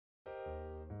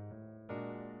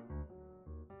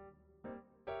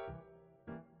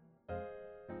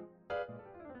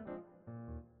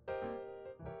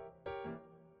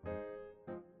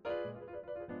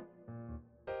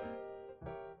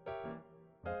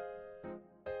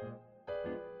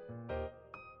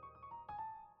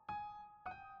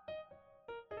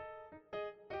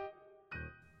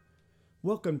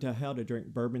Welcome to How to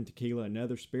Drink Bourbon, Tequila, and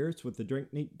Other Spirits with the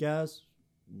Drink Neat guys.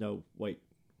 No, wait.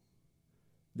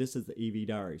 This is the EV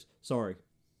Diaries. Sorry.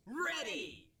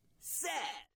 Ready, set,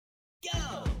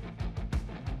 go!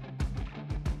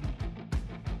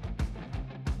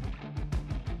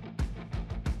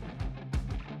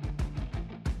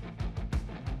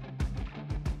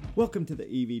 Welcome to the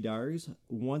EV Diaries.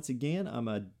 Once again, I'm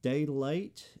a day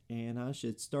late, and I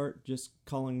should start just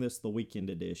calling this the weekend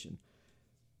edition.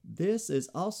 This is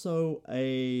also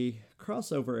a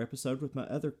crossover episode with my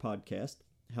other podcast,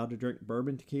 How to Drink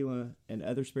Bourbon, Tequila, and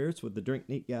Other Spirits with the Drink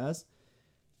Neat guys,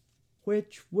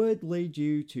 which would lead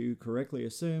you to correctly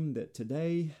assume that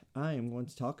today I am going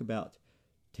to talk about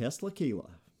Teslaquila.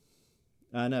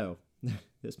 I know,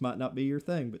 this might not be your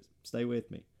thing, but stay with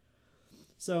me.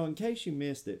 So, in case you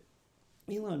missed it,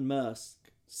 Elon Musk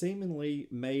seemingly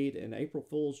made an April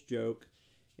Fool's joke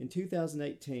in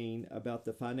 2018 about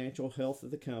the financial health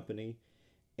of the company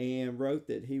and wrote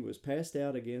that he was passed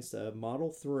out against a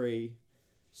Model 3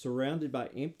 surrounded by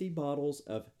empty bottles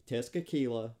of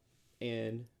Teslaquila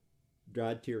and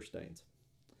dried tear stains.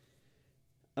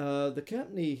 The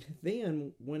company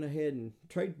then went ahead and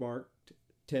trademarked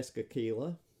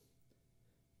Teslaquila,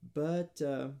 but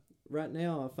right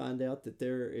now I find out that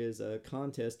there is a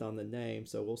contest on the name,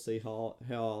 so we'll see how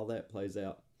all that plays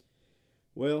out.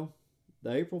 Well,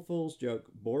 the April Fool's joke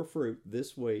bore fruit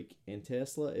this week, and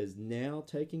Tesla is now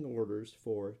taking orders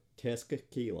for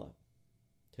Teslaquila.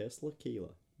 Teslaquila.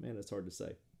 Man, it's hard to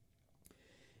say.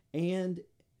 And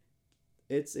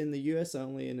it's in the U.S.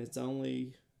 only, and it's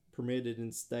only permitted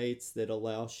in states that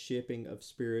allow shipping of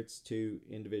spirits to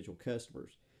individual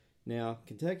customers. Now,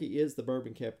 Kentucky is the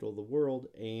bourbon capital of the world,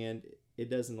 and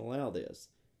it doesn't allow this.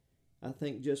 I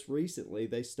think just recently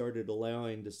they started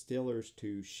allowing distillers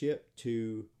to ship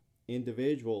to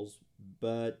individuals,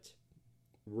 but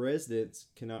residents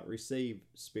cannot receive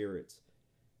spirits.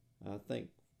 I think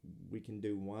we can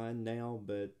do wine now,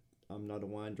 but I'm not a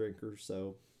wine drinker,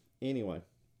 so anyway.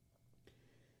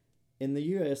 In the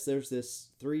U.S., there's this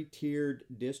 3-tiered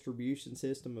distribution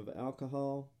system of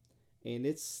alcohol, and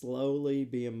it's slowly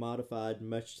being modified,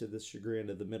 much to the chagrin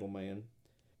of the middleman.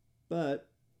 But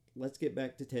let's get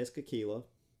back to Teslaquila.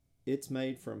 It's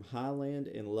made from highland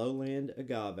and lowland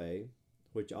agave,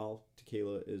 which all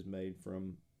tequila is made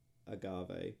from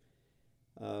agave.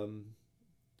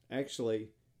 Actually,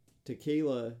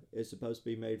 tequila is supposed to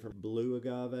be made from blue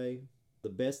agave. The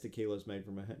best tequila is made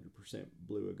from 100%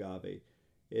 blue agave.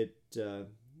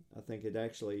 I think it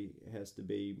actually has to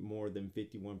be more than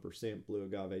 51% blue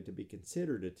agave to be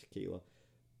considered a tequila,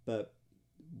 but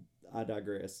I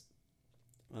digress.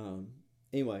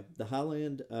 Anyway, the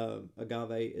highland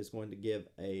agave is going to give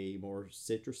a more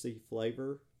citrusy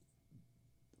flavor,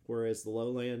 whereas the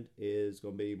lowland is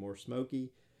going to be more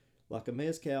smoky, like a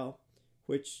mezcal,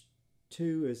 which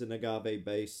too is an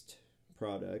agave-based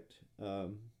product.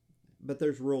 But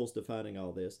there's rules defining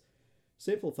all this.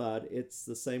 Simplified, it's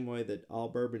the same way that all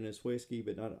bourbon is whiskey,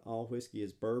 but not all whiskey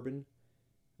is bourbon.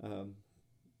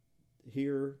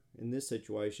 Here, in this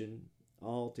situation,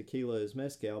 all tequila is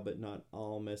mezcal, but not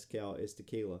all mezcal is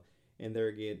tequila. And there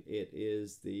again, it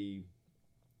is the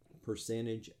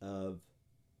percentage of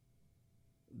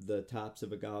the types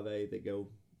of agave that go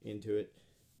into it.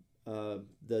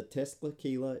 The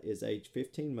Teslaquila is aged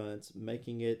 15 months,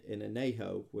 making it an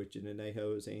añejo, which an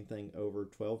añejo is anything over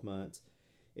 12 months.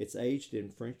 It's aged in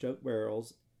French oak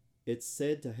barrels. It's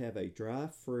said to have a dry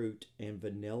fruit and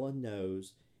vanilla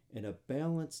nose and a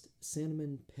balanced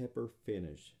cinnamon pepper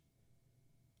finish.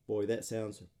 Boy, that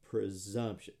sounds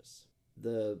presumptuous.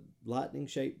 The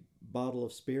lightning-shaped bottle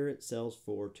of spirit sells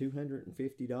for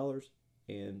 $250,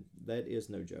 and that is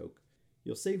no joke.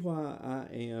 You'll see why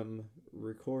I am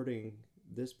recording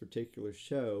this particular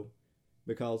show,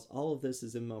 because all of this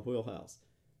is in my wheelhouse.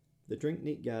 The Drink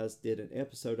Neat guys did an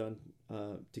episode on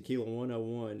Tequila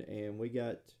 101, and we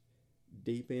got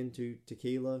deep into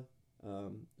tequila,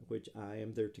 which I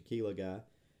am their tequila guy.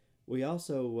 We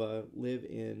also live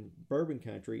in bourbon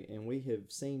country, and we have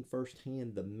seen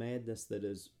firsthand the madness that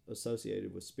is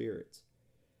associated with spirits.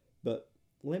 But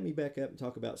let me back up and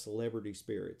talk about celebrity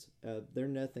spirits. They're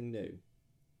nothing new.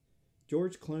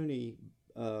 George Clooney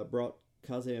brought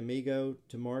Casamigo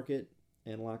to market,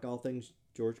 and like all things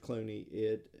George Clooney,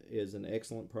 it is an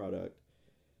excellent product.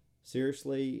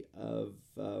 Seriously,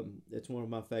 it's one of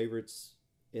my favorites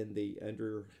in the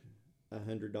under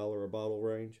 $100 a bottle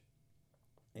range.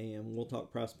 And we'll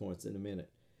talk price points in a minute.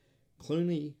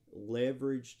 Clooney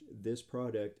leveraged this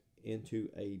product into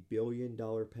a $1 billion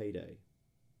payday.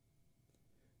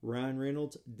 Ryan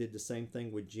Reynolds did the same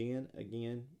thing with gin.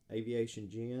 Again, aviation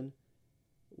gin.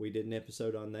 We did an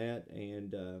episode on that,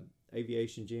 and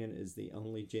Aviation Gin is the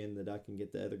only gin that I can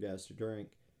get the other guys to drink.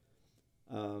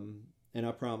 And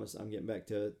I promise I'm getting back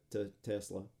to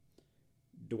Tesla.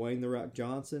 Dwayne The Rock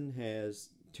Johnson has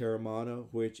Terramana,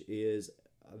 which is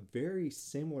a very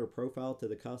similar profile to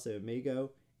the Casa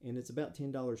Amigo, and it's about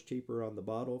 $10 cheaper on the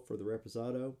bottle for the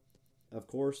Reposado. Of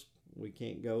course, we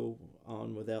can't go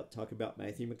on without talking about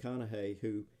Matthew McConaughey,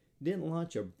 who didn't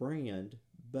launch a brand,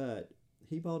 but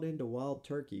he bought into Wild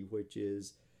Turkey, which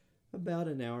is about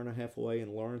an hour and a half away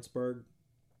in Lawrenceburg.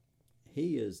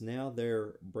 He is now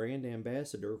their brand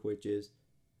ambassador, which is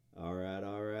all right,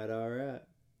 all right, all right.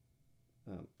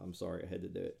 I'm sorry, I had to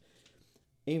do it.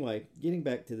 Anyway, getting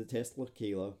back to the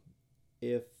Teslaquila,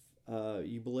 if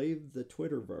you believe the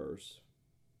Twitterverse,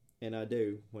 and I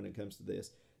do when it comes to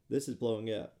this is blowing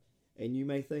up. And you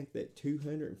may think that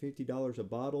 $250 a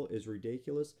bottle is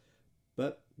ridiculous,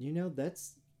 but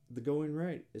that's the going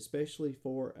rate, especially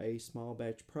for a small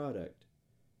batch product.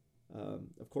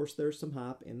 Of course, there's some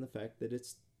hype in the fact that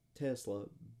it's Tesla,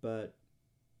 but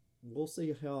we'll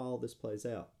see how all this plays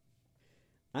out.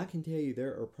 I can tell you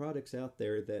there are products out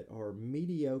there that are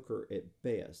mediocre at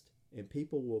best, and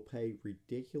people will pay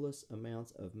ridiculous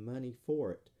amounts of money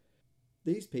for it.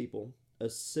 These people,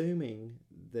 assuming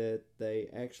that they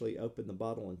actually open the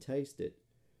bottle and taste it,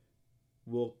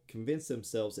 will convince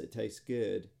themselves it tastes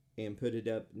good and put it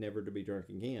up never to be drunk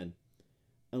again,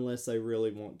 unless they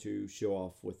really want to show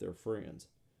off with their friends.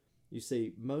 You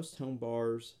see, most home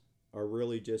bars are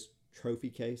really just trophy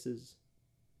cases,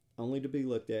 only to be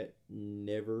looked at,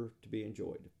 never to be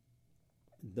enjoyed.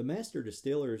 The master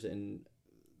distillers and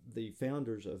the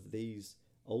founders of these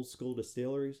old school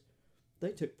distilleries,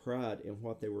 they took pride in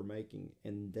what they were making,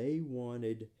 and they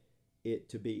wanted it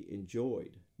to be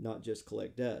enjoyed, not just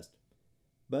collect dust.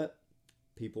 But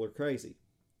people are crazy.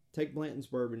 Take Blanton's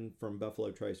bourbon from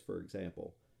Buffalo Trace, for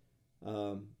example.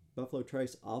 Buffalo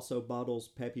Trace also bottles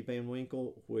Pappy Van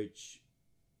Winkle, which,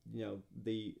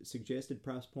 the suggested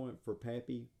price point for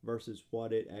Pappy versus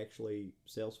what it actually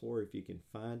sells for, if you can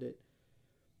find it,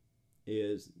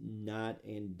 is night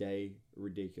and day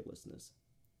ridiculousness.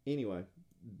 Anyway,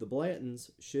 the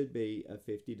Blantons should be a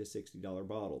 $50 to $60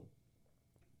 bottle,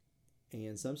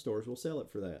 and some stores will sell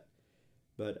it for that.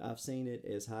 But I've seen it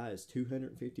as high as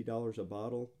 $250 a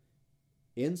bottle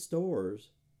in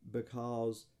stores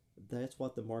because that's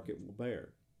what the market will bear.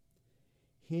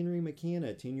 Henry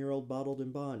McKenna 10-year-old bottled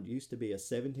in bond used to be a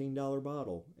 $17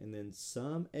 bottle, and then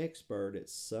some expert at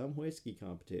some whiskey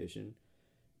competition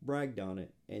bragged on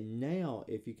it, and now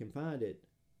if you can find it,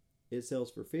 it sells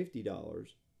for $50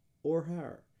 or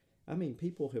higher. I mean,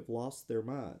 people have lost their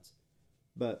minds.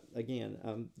 But again,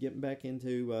 I'm getting back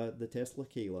into the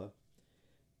Teslaquila.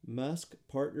 Musk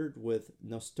partnered with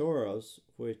Nostoros,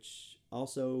 which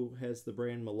also has the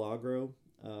brand Milagro.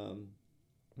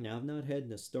 Now, I've not had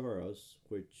Nostoros,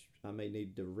 which I may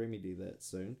need to remedy that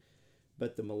soon.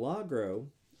 But the Milagro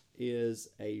is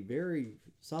a very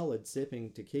solid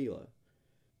sipping tequila.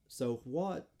 So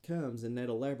what comes in that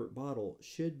elaborate bottle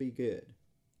should be good.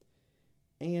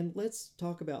 And let's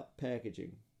talk about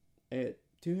packaging. At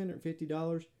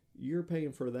 $250, you're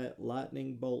paying for that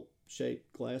lightning bolt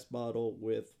shaped glass bottle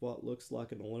with what looks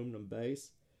like an aluminum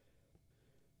base.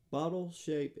 Bottle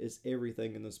shape is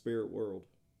everything in the spirit world.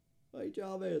 Hey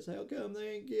Chavez, how come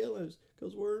they ain't killing us?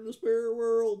 Because we're in the spirit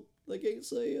world. They can't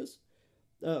see us.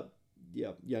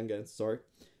 Yeah, Young Guns, sorry.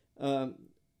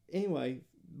 Anyway,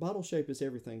 bottle shape is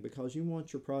everything because you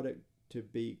want your product to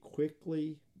be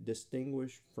quickly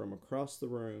distinguished from across the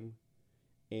room,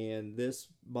 and this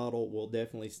bottle will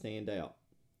definitely stand out.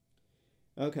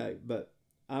 Okay, but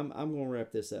I'm going to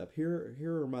wrap this up. Here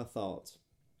are my thoughts.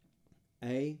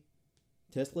 A,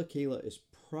 Teslaquila is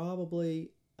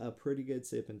probably a pretty good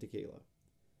sipping tequila.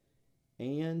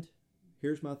 And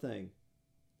here's my thing.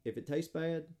 If it tastes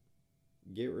bad,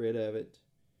 get rid of it.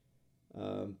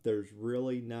 There's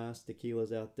really nice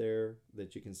tequilas out there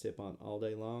that you can sip on all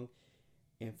day long.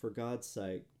 And for God's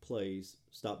sake, please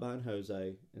stop buying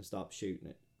Jose and stop shooting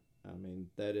it. I mean,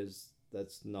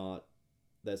 that's not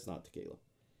tequila.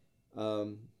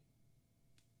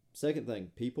 Second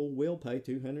thing, people will pay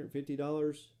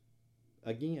 $250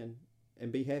 again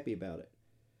and be happy about it.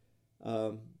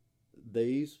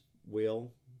 These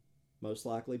will most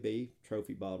likely be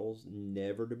trophy bottles,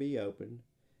 never to be opened.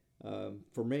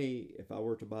 For me, if I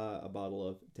were to buy a bottle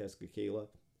of Teslaquila,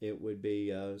 it would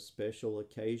be a special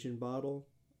occasion bottle,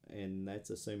 and that's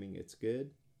assuming it's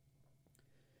good.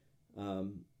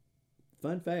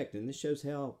 Fun fact, and this shows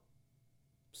how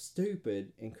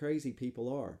stupid and crazy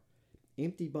people are.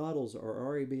 Empty bottles are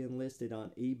already being listed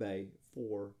on eBay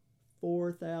for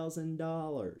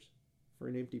 $4,000 for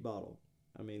an empty bottle.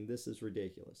 I mean, this is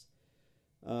ridiculous.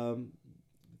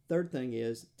 Third thing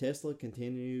is Tesla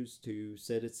continues to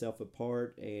set itself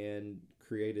apart and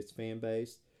create its fan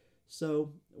base.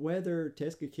 So whether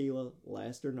Teslaquila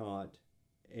lasts or not,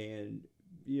 and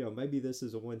maybe this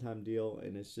is a one-time deal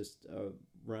and it's just a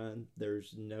run.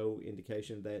 There's no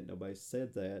indication of that. Nobody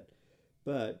said that.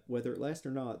 But whether it lasts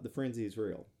or not, the frenzy is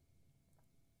real.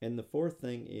 And the fourth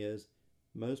thing is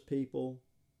most people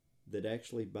that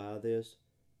actually buy this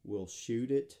will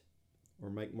shoot it or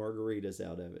make margaritas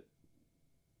out of it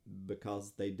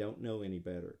because they don't know any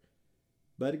better.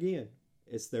 But again,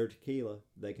 it's their tequila.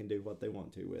 They can do what they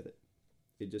want to with it.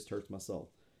 It just hurts my soul.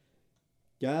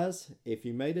 Guys, if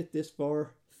you made it this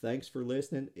far, thanks for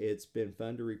listening. It's been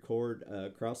fun to record a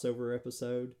crossover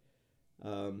episode.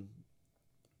 I'm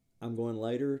going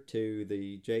later to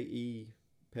the J.E.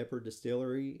 Pepper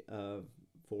Distillery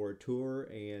for a tour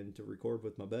and to record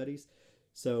with my buddies.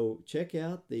 So check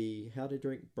out the How to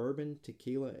Drink Bourbon,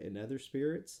 Tequila, and Other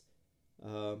Spirits.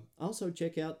 Also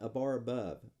check out A Bar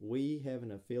Above. We have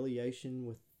an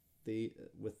affiliation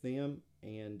with them,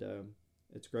 and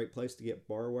it's a great place to get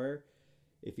barware.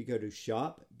 If you go to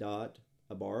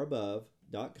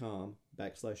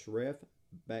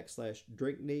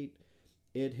shop.abarabove.com/ref/drinkneat,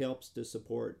 it helps to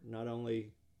support not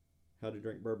only How to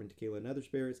Drink Bourbon, Tequila, and Other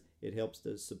Spirits, it helps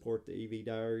to support the EV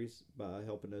Diaries by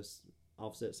helping us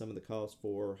offset some of the costs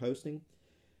for hosting.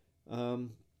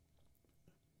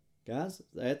 Guys,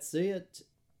 that's it.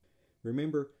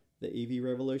 Remember, the EV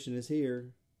revolution is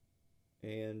here.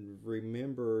 And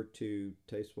remember to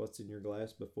taste what's in your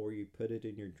glass before you put it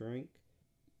in your drink.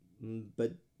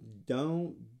 But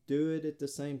don't do it at the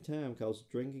same time, because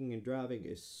drinking and driving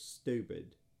is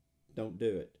stupid. Don't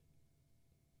do it.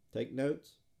 Take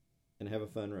notes and have a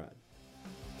fun ride.